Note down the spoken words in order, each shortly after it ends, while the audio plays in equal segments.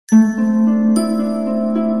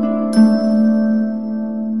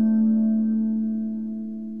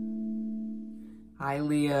Hi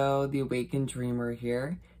Leo, the Awakened Dreamer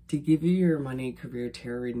here to give you your money career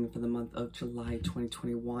tarot reading for the month of July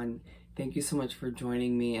 2021. Thank you so much for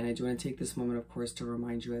joining me, and I do want to take this moment, of course, to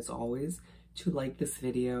remind you as always to like this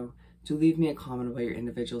video, to leave me a comment about your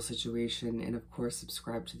individual situation, and of course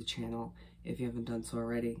subscribe to the channel if you haven't done so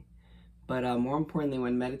already. But more importantly,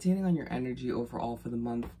 when meditating on your energy overall for the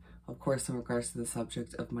month, of course in regards to the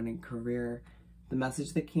subject of money and career, the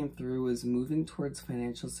message that came through was moving towards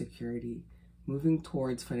financial security.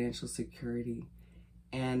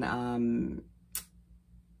 And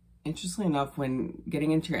interestingly enough, when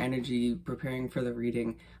getting into your energy, preparing for the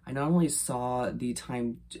reading, I not only saw the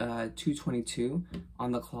time 2:22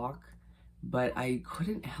 on the clock, but I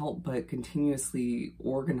couldn't help but continuously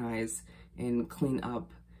organize and clean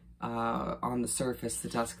up on the surface, the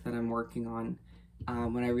desk that I'm working on,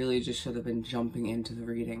 when I really just should have been jumping into the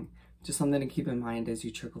reading. Just something to keep in mind as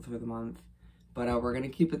you trickle through the month. But we're going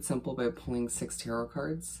to keep it simple by pulling 6 tarot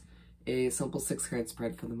cards, a simple 6-card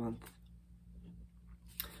spread for the month.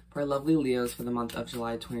 For our lovely Leos for the month of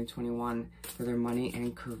July 2021, for their money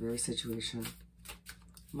and career situation.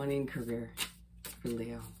 Money and career for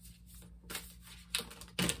Leo.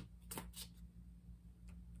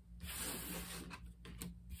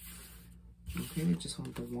 Okay, I just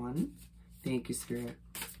want the 1. Thank you, Spirit.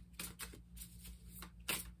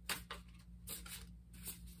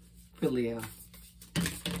 For Leo.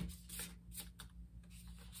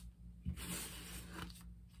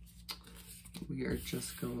 We are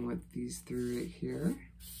just going with these through right here.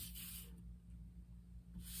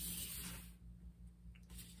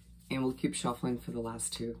 And we'll keep shuffling for the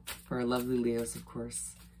last 2. For our lovely Leos, of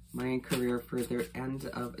course. Money and career for their end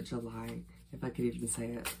of July, if I could even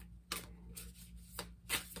say it.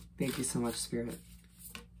 Thank you so much, Spirit.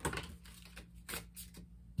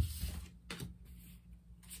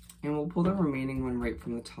 And we'll pull the remaining one right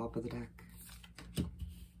from the top of the deck.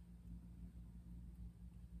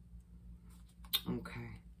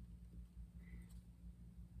 Okay.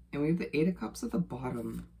 And we have the 8 of Cups at the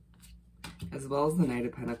bottom, as well as the Knight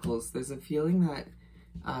of Pentacles. There's a feeling that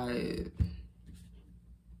I'm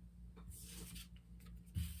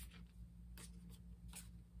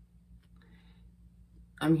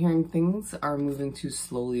hearing things are moving too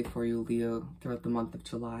slowly for you, Leo, throughout the month of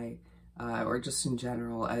July. Or just in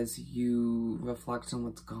general, as you reflect on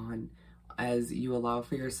what's gone, as you allow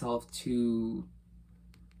for yourself to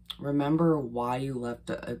remember why you left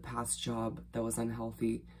a past job that was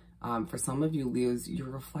unhealthy. For some of you, Leos,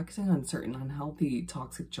 you're reflecting on certain unhealthy,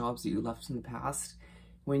 toxic jobs that you left in the past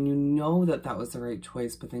when you know that that was the right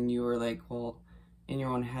choice, but then you were like, well, in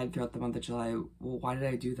your own head throughout the month of July, well, why did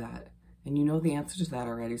I do that? And you know the answer to that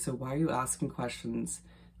already, so why are you asking questions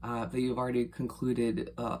that you've already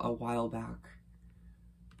concluded a while back?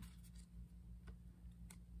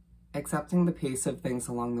 Accepting the pace of things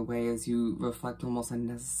along the way as you reflect almost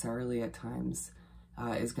unnecessarily at times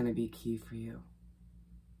is going to be key for you.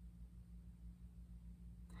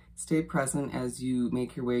 Stay present as you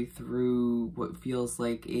make your way through what feels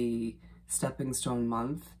like a stepping stone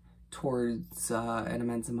month towards an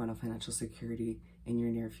immense amount of financial security in your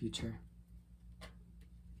near future.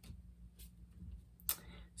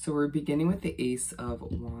 So we're beginning with the Ace of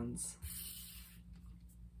Wands.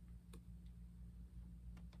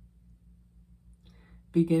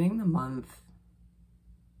 Beginning the month,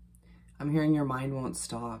 I'm hearing your mind won't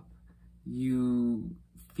stop. You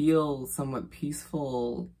feel somewhat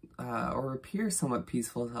peaceful or appear somewhat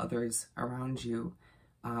peaceful to others around you,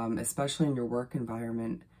 especially in your work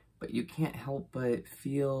environment, but you can't help but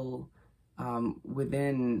feel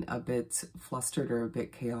within a bit flustered or a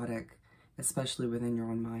bit chaotic, especially within your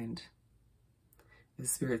own mind. The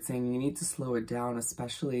Spirit's saying you need to slow it down,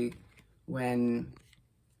 especially when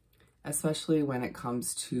it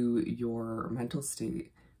comes to your mental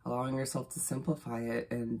state, allowing yourself to simplify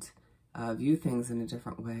it and view things in a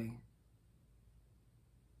different way.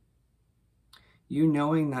 You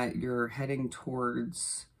knowing that you're heading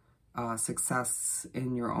towards success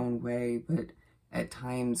in your own way, but at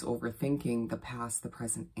times overthinking the past, the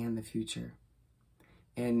present, and the future.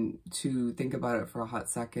 And to think about it for a hot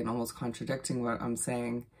second, almost contradicting what I'm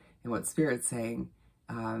saying and what Spirit's saying,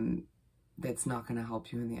 that's not going to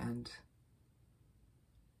help you in the end.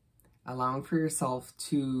 Allowing for yourself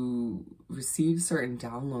to receive certain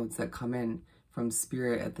downloads that come in from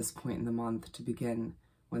Spirit at this point in the month to begin,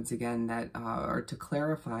 once again, that are to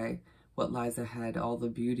clarify what lies ahead, all the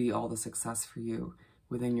beauty, all the success for you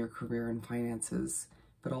within your career and finances,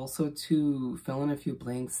 but also to fill in a few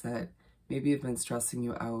blanks that maybe have been stressing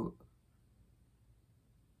you out.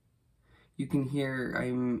 You can hear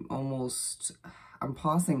I'm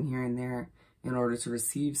pausing here and there in order to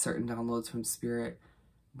receive certain downloads from Spirit.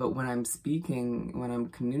 But when I'm speaking, when I'm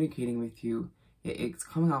communicating with you, it's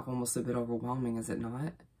coming off almost a bit overwhelming, is it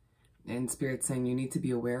not? And Spirit's saying you need to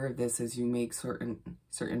be aware of this as you make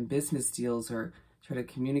certain business deals or try to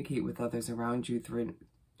communicate with others around you through,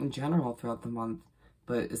 in general, throughout the month,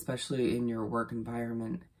 but especially in your work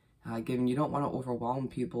environment, given you don't want to overwhelm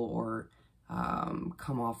people or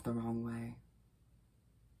come off the wrong way.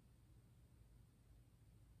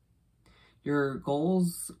 Your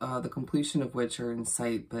goals, the completion of which are in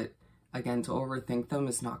sight, but again, to overthink them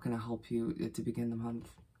is not going to help you to begin the month.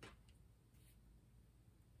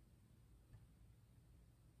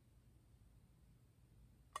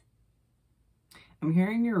 I'm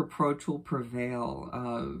hearing your approach will prevail.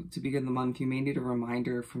 To begin the month, you may need a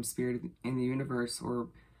reminder from Spirit in the universe or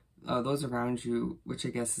those around you, which I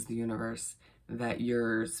guess is the universe, that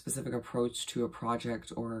your specific approach to a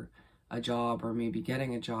project or a job, or maybe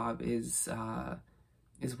getting a job, is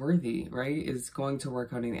worthy, right? Is going to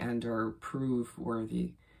work out in the end or prove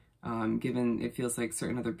worthy, given it feels like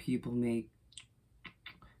certain other people may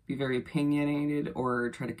be very opinionated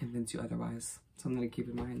or try to convince you otherwise. Something to keep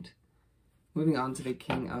in mind. Moving on to the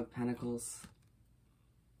King of Pentacles.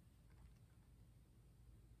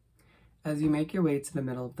 As you make your way to the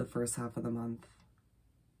middle of the first half of the month,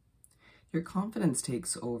 your confidence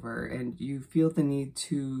takes over and you feel the need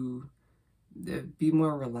to be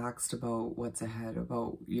more relaxed about what's ahead,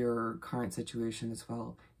 about your current situation as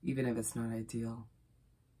well, even if it's not ideal.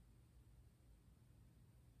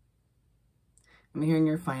 I'm hearing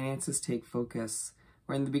your finances take focus.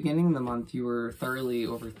 Where in the beginning of the month, you were thoroughly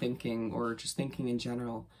overthinking or just thinking in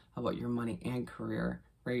general about your money and career,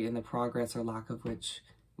 right? And the progress or lack of which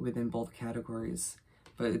within both categories.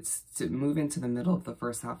 But it's to move into the middle of the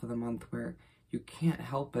first half of the month where you can't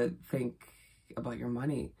help but think about your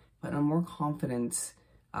money, but in a more confident,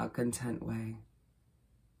 content way.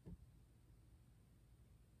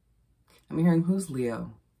 I'm hearing, who's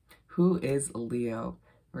Leo? Who is Leo,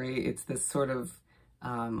 right? It's this sort of,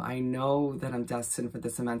 I know that I'm destined for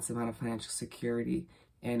this immense amount of financial security,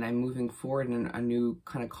 and I'm moving forward in a new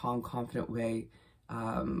kind of calm, confident way,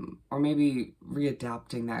 or maybe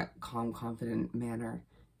readapting that calm, confident manner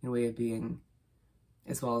and way of being,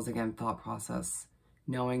 as well as, again, thought process,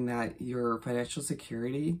 knowing that your financial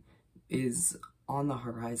security is on the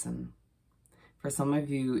horizon. For some of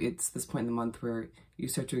you, it's this point in the month where you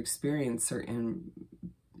start to experience certain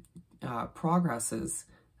progresses,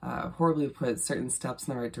 horribly put, certain steps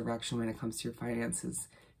in the right direction when it comes to your finances,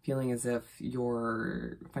 feeling as if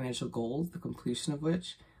your financial goals, the completion of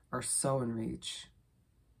which, are so in reach.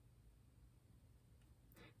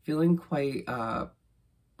 Feeling quite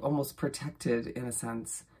almost protected, in a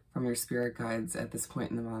sense, from your spirit guides at this point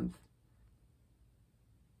in the month.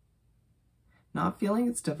 Not feeling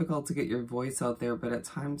it's difficult to get your voice out there, but at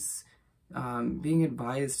times being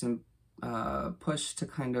advised and pushed to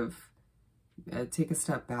kind of take a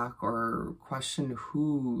step back or question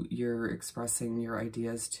who you're expressing your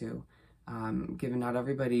ideas to, given not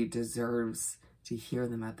everybody deserves to hear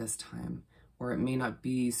them at this time, or it may not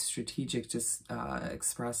be strategic to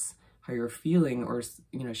express how you're feeling or,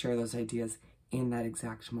 you know, share those ideas in that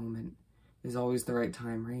exact moment. Is always the right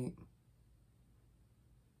time, right?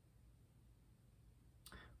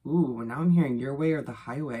 Ooh, now I'm hearing your way or the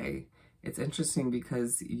highway. It's interesting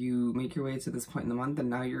because you make your way to this point in the month and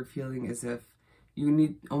now you're feeling as if you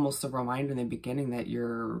need almost a reminder in the beginning that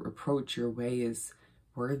your approach, your way is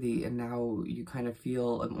worthy, and now you kind of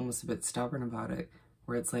feel almost a bit stubborn about it,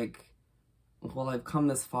 where it's like, well, I've come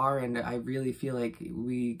this far and I really feel like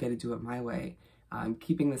we got to do it my way.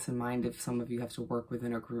 Keeping this in mind if some of you have to work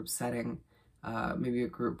within a group setting, maybe a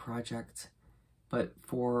group project. But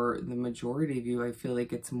for the majority of you, I feel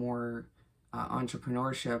like it's more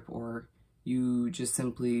entrepreneurship, or you just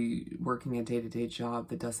simply working a day-to-day job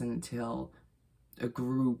that doesn't entail a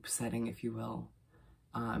group setting, if you will.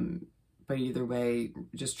 But either way,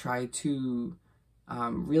 just try to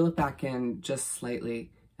reel it back in just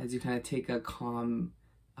slightly as you kind of take a calm,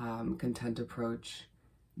 content approach,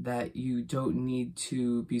 that you don't need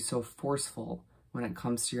to be so forceful when it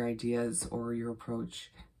comes to your ideas or your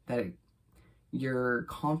approach, that your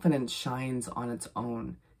confidence shines on its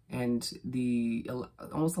own, and the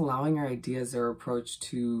almost allowing your ideas or approach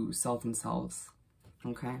to sell themselves.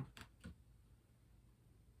 Okay?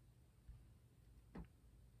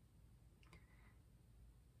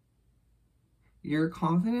 Your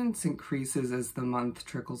confidence increases as the month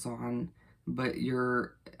trickles on, but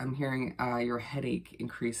I'm hearing your headache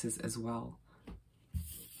increases as well.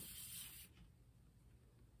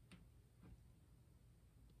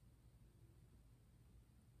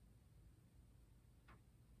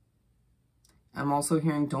 I'm also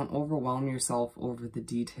hearing don't overwhelm yourself over the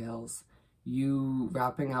details. You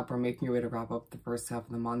wrapping up or making your way to wrap up the first half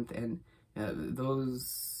of the month, and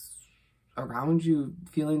those around you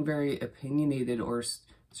feeling very opinionated or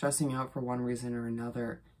stressing out for one reason or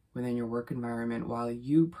another within your work environment, while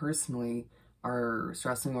you personally are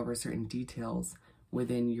stressing over certain details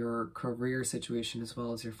within your career situation as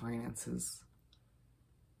well as your finances.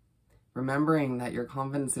 Remembering that your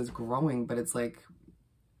confidence is growing, but it's like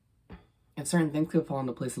if certain things could fall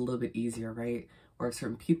into place a little bit easier, right? Or if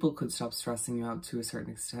certain people could stop stressing you out to a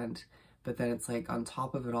certain extent, but then it's like on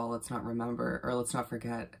top of it all, let's not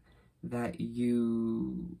forget that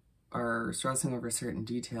you are stressing over certain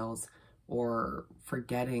details or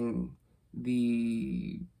forgetting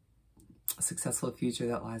the successful future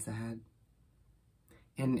that lies ahead.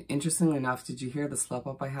 And interestingly enough, did you hear the slip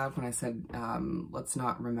up I had when I said, let's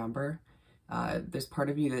not remember? There's part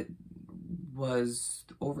of you that was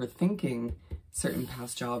overthinking certain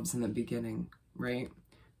past jobs in the beginning, right?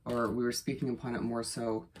 Or we were speaking upon it more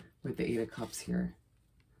so with the 8 of Cups here.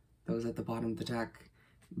 That was at the bottom of the deck.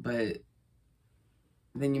 But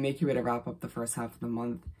then you make your way to wrap up the first half of the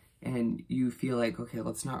month and you feel like, okay,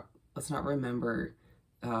 let's not remember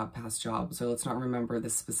past jobs, or let's not remember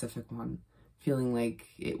this specific one. Feeling like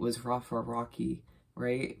it was rough or rocky,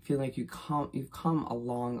 right? Feeling like you've come a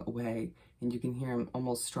long way, and you can hear I'm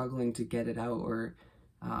almost struggling to get it out or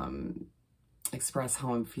express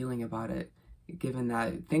how I'm feeling about it, given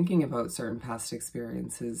that thinking about certain past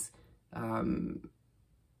experiences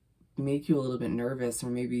make you a little bit nervous,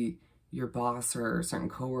 or maybe your boss or certain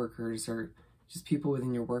coworkers or just people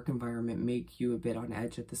within your work environment make you a bit on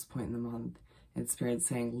edge at this point in the month. And Spirit's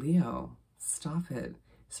saying, Leo, stop it.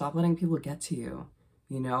 Stop letting people get to you,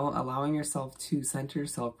 you know, allowing yourself to center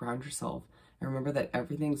yourself, ground yourself, and remember that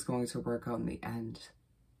everything's going to work out in the end.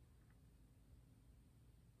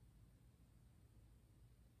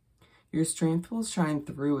 Your strength will shine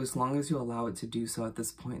through as long as you allow it to do so at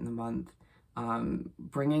this point in the month,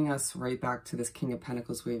 bringing us right back to this King of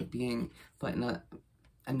Pentacles way of being, but in a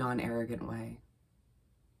non-arrogant way.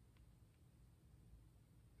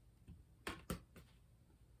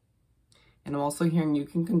 And I'm also hearing you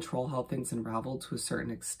can control how things unravel to a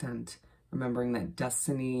certain extent, remembering that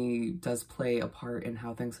destiny does play a part in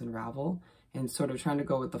how things unravel, and sort of trying to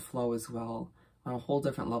go with the flow as well on a whole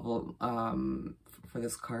different level for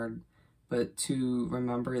this card. But to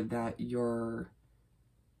remember that you're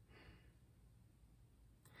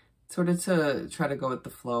sort of to try to go with the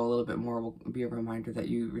flow a little bit more will be a reminder that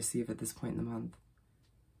you receive at this point in the month.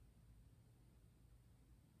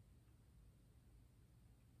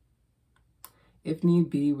 If need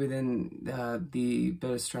be, within the bit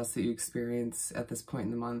of stress that you experience at this point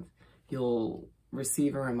in the month, you'll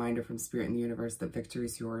receive a reminder from Spirit and the universe that victory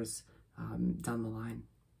is yours down the line.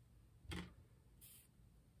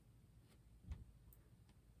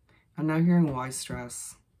 I'm now hearing why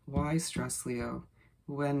stress? Why stress, Leo?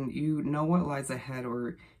 When you know what lies ahead,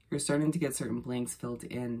 or you're starting to get certain blanks filled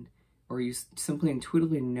in, or you simply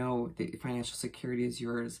intuitively know that financial security is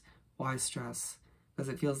yours, why stress? Because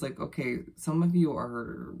it feels like, okay, some of you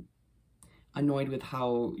are annoyed with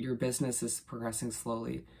how your business is progressing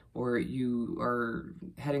slowly, or you are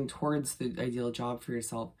heading towards the ideal job for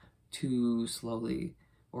yourself too slowly,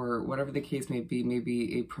 or whatever the case may be,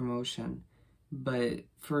 maybe a promotion. But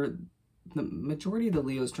for the majority of the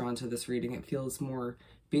Leos drawn to this reading, it feels more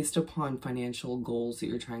based upon financial goals that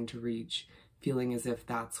you're trying to reach, feeling as if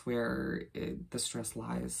that's where the stress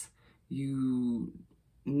lies. You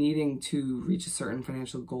needing to reach a certain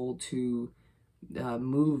financial goal to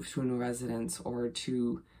move to a new residence, or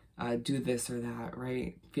to do this or that,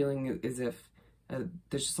 right? Feeling as if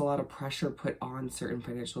there's just a lot of pressure put on certain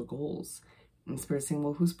financial goals. And Spirit's saying,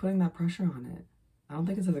 well, who's putting that pressure on it? I don't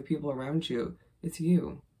think it's other people around you. It's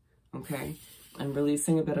you, okay? And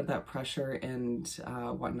releasing a bit of that pressure and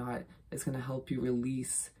whatnot is going to help you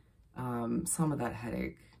release some of that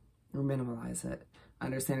headache or minimize it.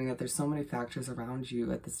 Understanding that there's so many factors around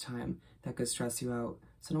you at this time that could stress you out,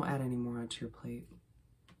 so don't add any more onto your plate.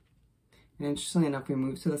 And interestingly enough, we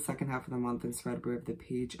move to the second half of the month and spread we have the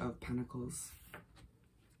Page of Pentacles.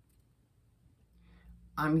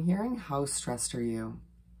 I'm hearing, how stressed are you?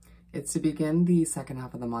 It's to begin the second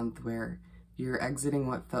half of the month where you're exiting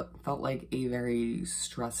what felt like a very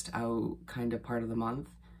stressed out kind of part of the month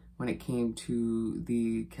when it came to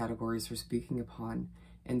the categories we're speaking upon.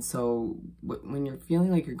 And so when you're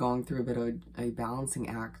feeling like you're going through a bit of a balancing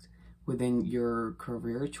act within your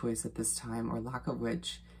career choice at this time, or lack of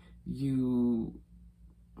which, you're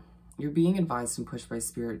being advised and pushed by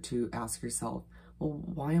Spirit to ask yourself, well,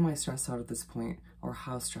 why am I stressed out at this point? Or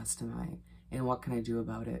how stressed am I? And what can I do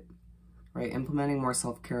about it? right? Implementing more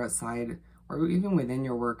self-care outside or even within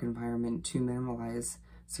your work environment to minimize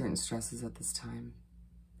certain stresses at this time.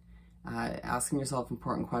 Asking yourself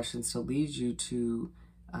important questions to lead you to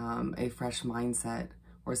a fresh mindset,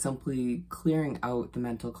 or simply clearing out the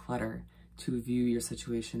mental clutter to view your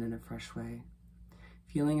situation in a fresh way.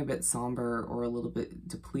 Feeling a bit somber or a little bit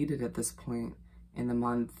depleted at this point in the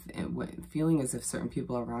month, and feeling as if certain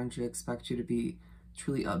people around you expect you to be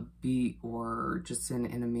truly upbeat or just in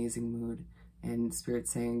an amazing mood, and Spirit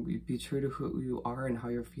saying be true to who you are and how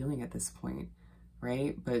you're feeling at this point,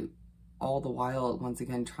 right? But all the while, once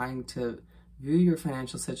again, trying to view your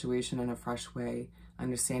financial situation in a fresh way,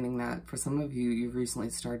 understanding that for some of you, you've recently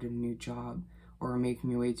started a new job or are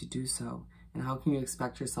making your way to do so. And how can you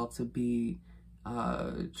expect yourself to be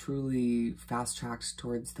truly fast-tracked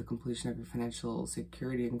towards the completion of your financial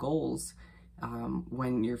security and goals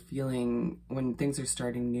when things are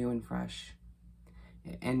starting new and fresh?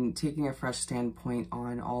 And taking a fresh standpoint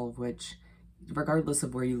on all of which, regardless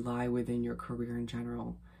of where you lie within your career in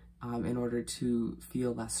general, in order to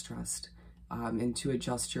feel less stressed and to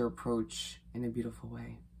adjust your approach in a beautiful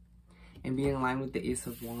way. And being in line with the Ace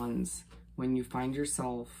of Wands, when you find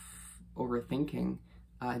yourself overthinking,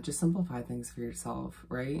 just simplify things for yourself,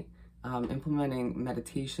 right? Implementing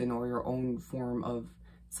meditation or your own form of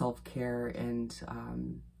self-care, and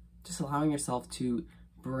just allowing yourself to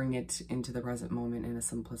bring it into the present moment in a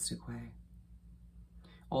simplistic way.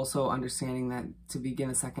 Also understanding that to begin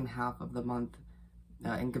the second half of the month,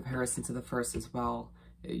 in comparison to the first as well,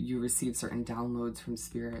 you receive certain downloads from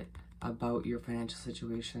Spirit about your financial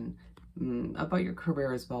situation, about your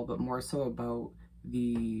career as well, but more so about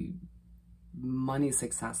the money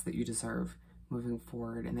success that you deserve moving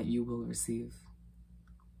forward and that you will receive.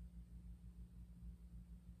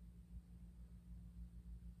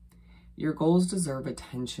 Your goals deserve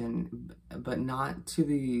attention, but not to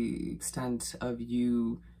the extent of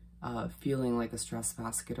you feeling like a stress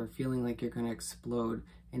basket or feeling like you're going to explode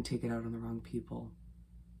and take it out on the wrong people.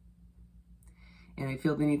 And I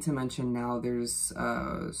feel the need to mention now, there's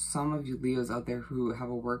some of you Leos out there who have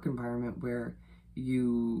a work environment where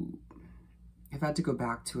you have had to go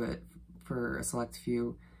back to it for a select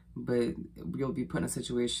few, but you'll be put in a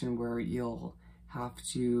situation where you'll have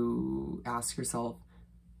to ask yourself,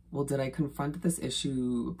 well, did I confront this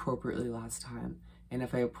issue appropriately last time? And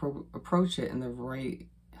if I approach it in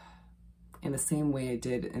the same way I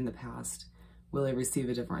did in the past, will I receive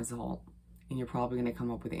a different result? And you're probably going to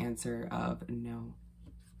come up with the answer of no.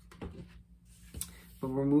 But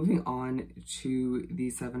we're moving on to the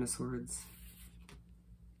Seven of Swords.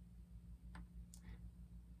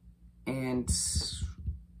 And so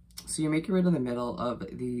you make your way to the middle of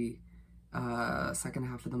the second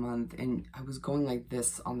half of the month, and I was going like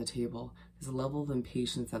this on the table. There's a level of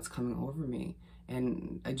impatience that's coming over me,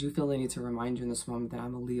 and I do feel the need to remind you in this moment that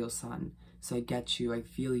I'm a Leo sun, so I get you, I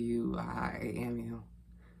feel you, I am you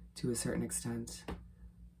to a certain extent.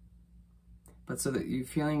 But so that you're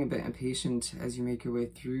feeling a bit impatient as you make your way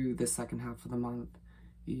through the second half of the month,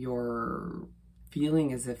 you're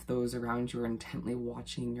feeling as if those around you are intently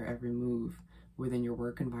watching your every move within your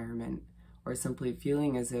work environment, or simply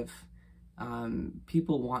feeling as if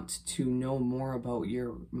people want to know more about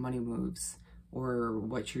your money moves or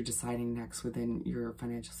what you're deciding next within your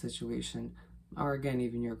financial situation, or again,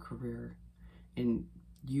 even your career. And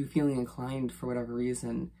you feeling inclined for whatever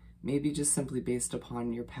reason, maybe just simply based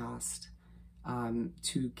upon your past,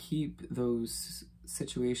 to keep those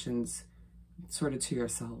situations sort of to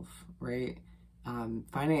yourself, right?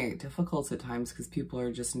 Finding it difficult at times because people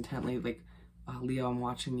are just intently like, Leo, I'm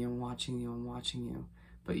watching you, I'm watching you, I'm watching you.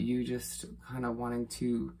 But you just kind of wanting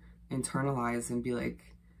to internalize and be like,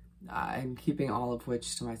 I'm keeping all of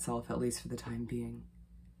which to myself, at least for the time being.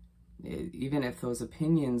 Even if those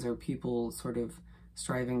opinions or people sort of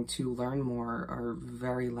striving to learn more are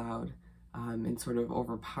very loud and sort of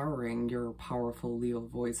overpowering your powerful Leo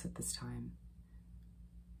voice at this time.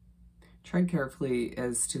 Tread carefully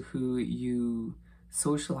as to who you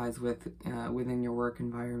socialize with within your work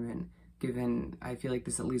environment, given I feel like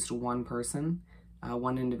there's at least one person,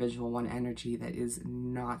 one individual, one energy that is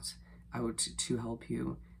not out to help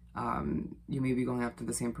you. You may be going after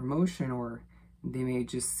the same promotion, or they may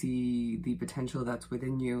just see the potential that's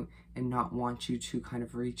within you and not want you to kind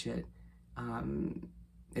of reach it.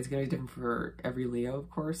 It's going to be different for every Leo, of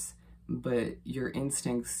course, but your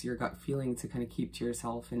instincts, your gut feeling to kind of keep to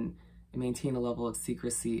yourself and maintain a level of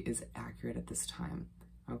secrecy is accurate at this time,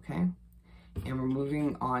 okay? And we're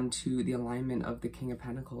moving on to the alignment of the King of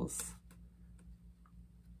Pentacles.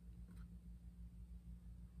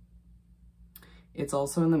 It's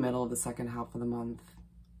also in the middle of the second half of the month,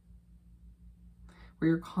 where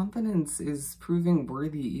your confidence is proving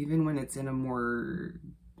worthy even when it's in a more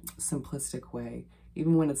simplistic way,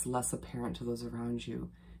 even when it's less apparent to those around you.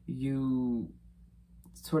 You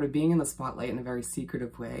sort of being in the spotlight in a very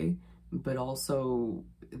secretive way, but also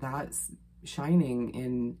that's shining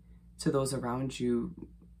in to those around you,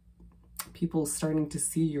 people starting to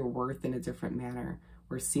see your worth in a different manner,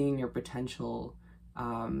 or seeing your potential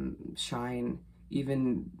shine.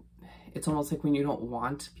 Even, it's almost like when you don't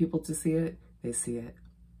want people to see it, they see it.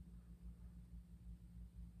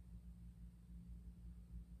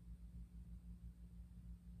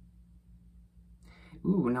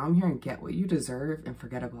 Ooh, now I'm hearing get what you deserve and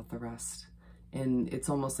forget about the rest. And it's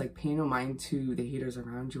almost like pay no mind to the haters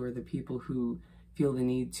around you, or the people who feel the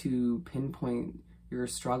need to pinpoint your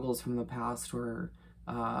struggles from the past, or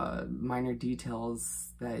minor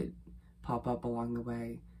details that pop up along the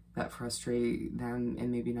way that frustrate them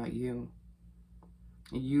and maybe not you.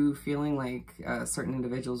 You feeling like certain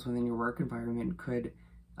individuals within your work environment could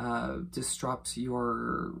disrupt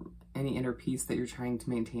any inner peace that you're trying to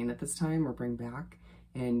maintain at this time or bring back.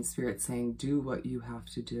 And Spirit saying, do what you have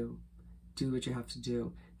to do. Do what you have to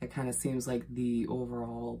do. That kind of seems like the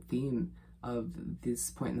overall theme of this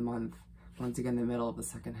point in the month. Once again, the middle of the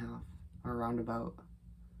second half, or roundabout.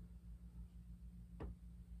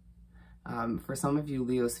 For some of you,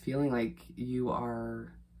 Leos, feeling like you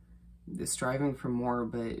are striving for more,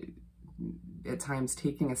 but at times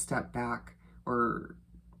taking a step back, or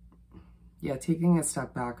taking a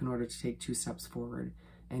step back in order to take 2 steps forward.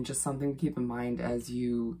 And just something to keep in mind as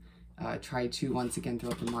you try to, once again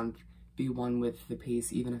throughout the month, be one with the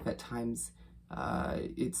pace, even if at times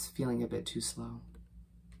it's feeling a bit too slow.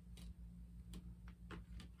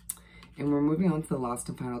 And we're moving on to the last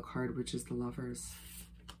and final card, which is the Lovers.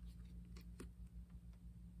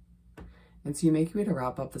 And so you make your way to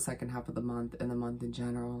wrap up the second half of the month and the month in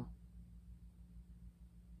general.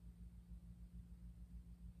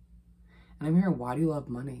 And I'm hearing, why do you love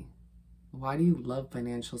money? Why do you love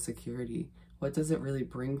financial security? What does it really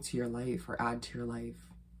bring to your life or add to your life?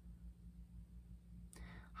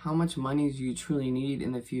 How much money do you truly need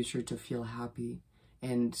in the future to feel happy?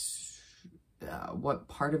 And what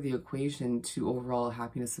part of the equation to overall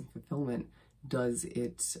happiness and fulfillment does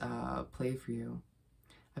it play for you?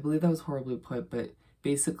 I believe that was horribly put, but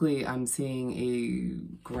basically I'm seeing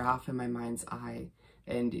a graph in my mind's eye,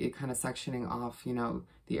 and it kind of sectioning off, you know,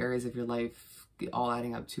 the areas of your life all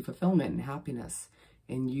adding up to fulfillment and happiness,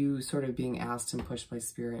 and you sort of being asked and pushed by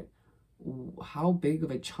Spirit, how big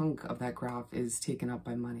of a chunk of that graph is taken up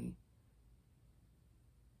by money?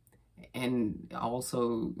 And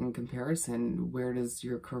also in comparison, where does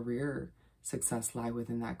your career success lie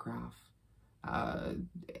within that graph?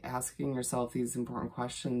 Asking yourself these important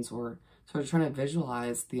questions, or sort of trying to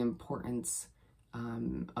visualize the importance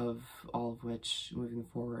of all of which moving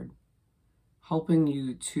forward, helping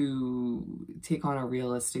you to take on a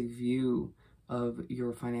realistic view of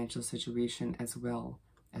your financial situation as well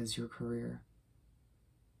as your career.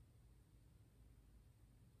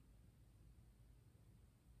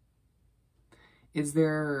 Is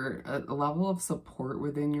there a level of support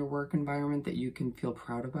within your work environment that you can feel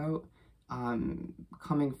proud about,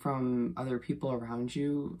 coming from other people around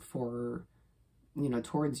you for, you know,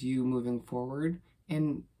 towards you moving forward?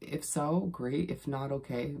 And if so, great. If not,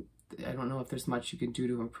 okay. I don't know if there's much you can do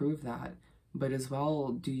to improve that. But as well,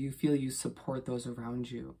 do you feel you support those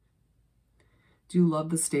around you? Do you love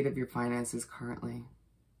the state of your finances currently?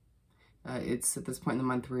 It's at this point in the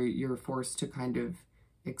month where you're forced to kind of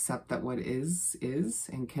accept that what is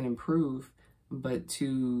and can improve, but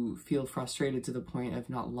to feel frustrated to the point of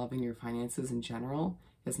not loving your finances in general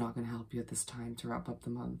is not going to help you at this time to wrap up the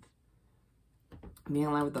month. Being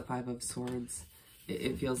in line with the Five of Swords,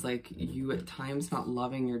 it feels like you at times not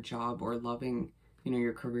loving your job or loving, you know,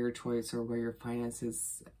 your career choice or where your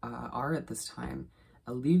finances are at this time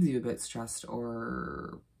leaves you a bit stressed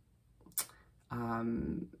or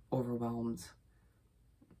overwhelmed.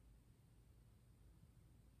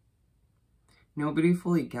 Nobody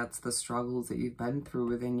fully gets the struggles that you've been through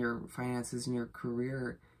within your finances and your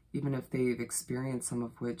career, even if they've experienced some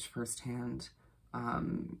of which firsthand.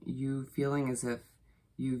 You feeling as if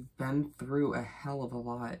you've been through a hell of a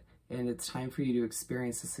lot, and it's time for you to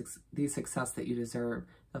experience the success that you deserve,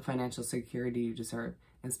 the financial security you deserve.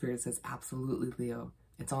 And Spirit says, absolutely, Leo,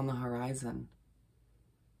 it's on the horizon.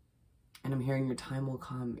 And I'm hearing your time will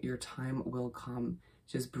come. Your time will come.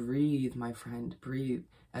 Just breathe, my friend, breathe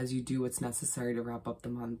as you do what's necessary to wrap up the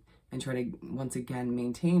month and try to, once again,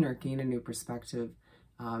 maintain or gain a new perspective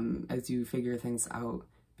as you figure things out.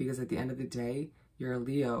 Because at the end of the day, you're a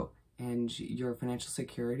Leo, and your financial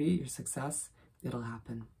security, your success, it'll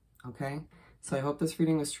happen, okay? So I hope this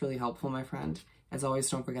reading was truly helpful, my friend. As always,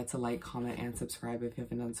 don't forget to like, comment, and subscribe if you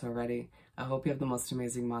haven't done so already. I hope you have the most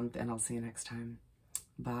amazing month, and I'll see you next time.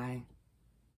 Bye.